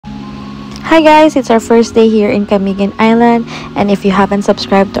Hi guys, it's our first day here in Camiguin Island, and if you haven't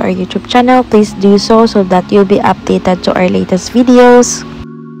subscribed to our YouTube channel, please do so that you'll be updated to our latest videos.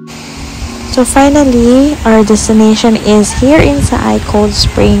 So finally, our destination is here in Saay Cold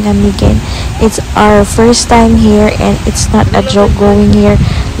Spring, Camiguin. It's our first time here and it's not a joke going here.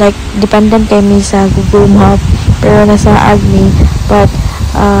 Like, dependent kami sa Google Map, pero nasa Agni. But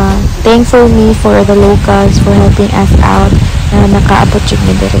thankful me for the locals for helping us out na nakaabot yung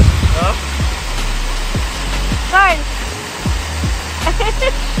midere.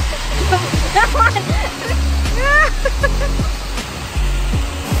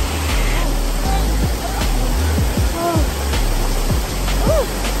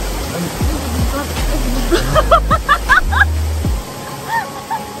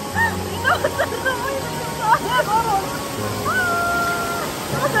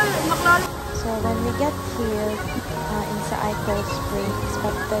 So when we get here in Saay Cold Spring,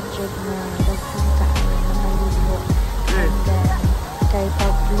 expected jud na daghang kaayo na maligo, and then kay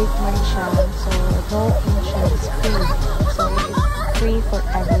public man siya, so no entrance fee, so it's free for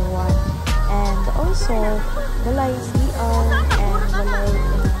everyone. And also walay CR and walay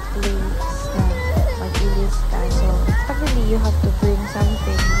place na mag-ilis ka, so technically you have to bring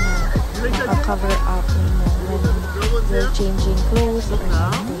something na maka-cover up when you're changing clothes or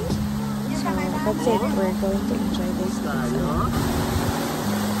something. So that's it, we're going to enjoy this day.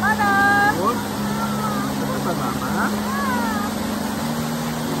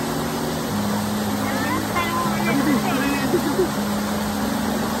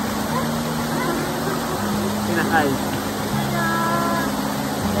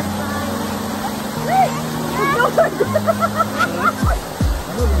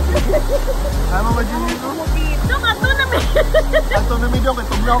 Ano ba dyan ito? Ato na medyo kay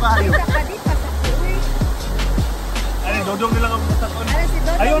tugnaw kayo. Ay, dodong nila ang matakon.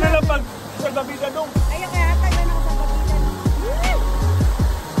 Ayaw na lang pag sa babida dong. Ayaw kaya ata na ako sa babida.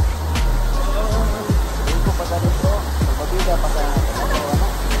 Ito pa dito. Sa babida pa sa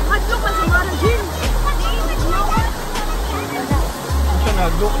Hadlo pa sa mga gym. siya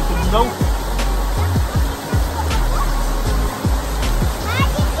naglo, itugnaw.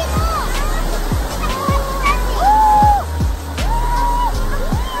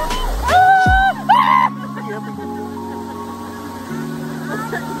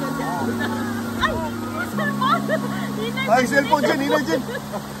 Ay, cellphone dyan, hina dyan.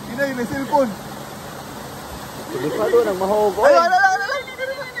 Hina, cellphone. Hindi pa doon, ang mahog. Ay, ala.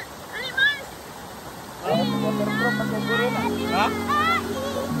 Alimas! Ha?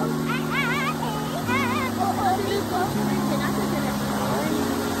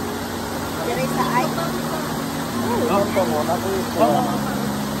 Dari Saay.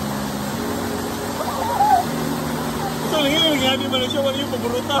 Ito lang yun, nangyari man na siya, wala yung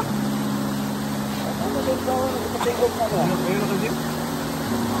paburuta. Meron ka din?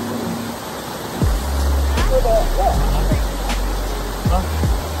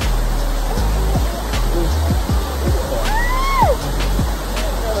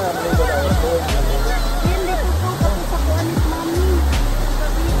 Hindi po po kasi sa kuanis mami.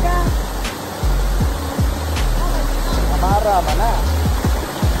 Babida. Amara, mana?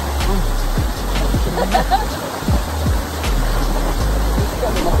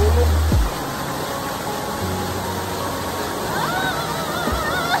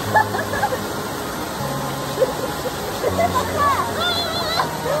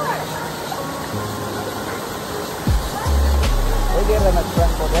 Pwede rin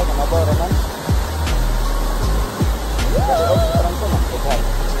nag-trangko doon, mabawar naman. Trangko na, ikaw.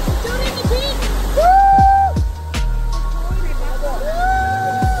 Churi ni Jin!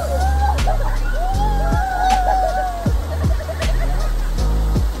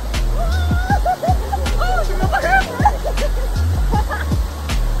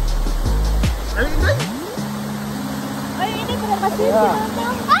 Ay, ini ko kasi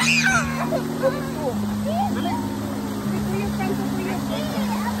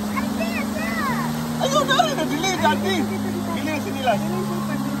Ayun na rin, na-delay, dati. Delay si nila.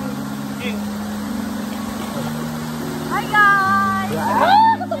 Hi guys!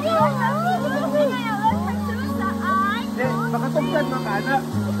 Makatugtad mga kana.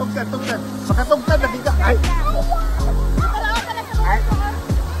 Tugtad. Makatugtad, naging ka. Ay!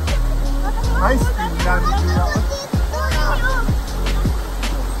 Ay, sinami niya.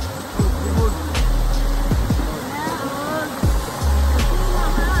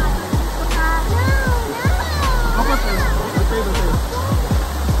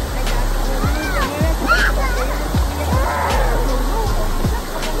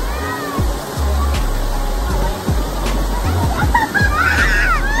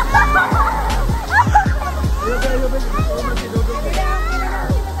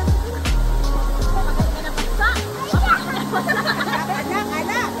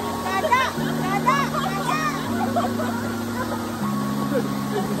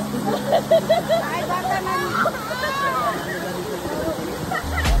 Ay, bata man.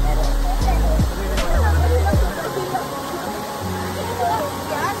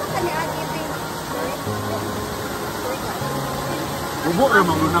 Asa ka ni Ate Pin? Ubo na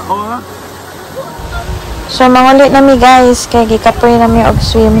mga ko ha. So mangulit nami guys kay gikapoy nami og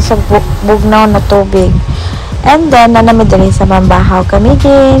swim sa bugnaw na tubig. And then nanami diri sa Mambahaw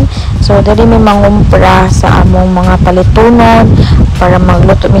Camiguin. So diri mi mangumpra sa among mga palitunon para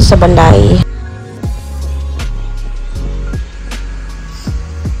magluto mi sa balay.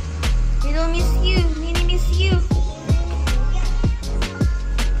 We don't miss you. Nini miss you.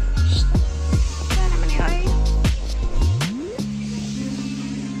 Sana man ay.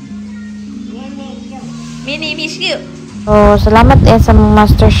 Mini miss you. So salamat sa mga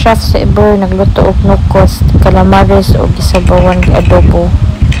master chef sa Eber nagluto og nukos, calamares ug gisabawan kay adobo.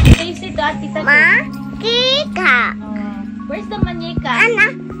 Ma, Kika. Where's the muñeca? Ana,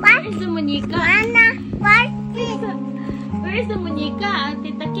 what? Where's the muñeca? Ana, what? Where's the muñeca,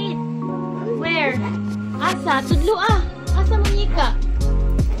 Tita Kit? Where? Asa? Tudlo ah. Asa muñeca?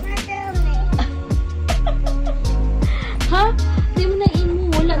 Ha? Di mo na imo.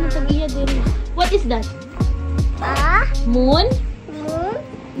 Wala na tag-iya din. What is that? Pa, Moon? Moon,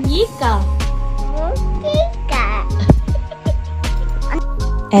 Muñeca. Kika.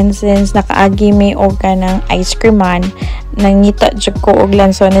 And since nakaagi mi og kanang ice cream man, nangita jud ko og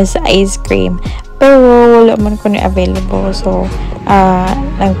lansones sa ice cream. Pero wala man ko ni available. So,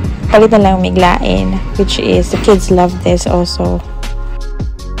 nagpalit na lang miglain, which is the kids love this also.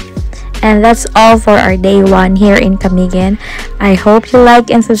 And that's all for our day 1 here in Camiguin. I hope you like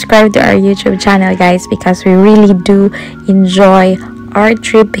and subscribe to our YouTube channel, guys, because we really do enjoy our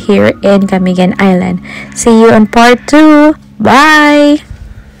trip here in Camiguin Island. See you on part 2. Bye!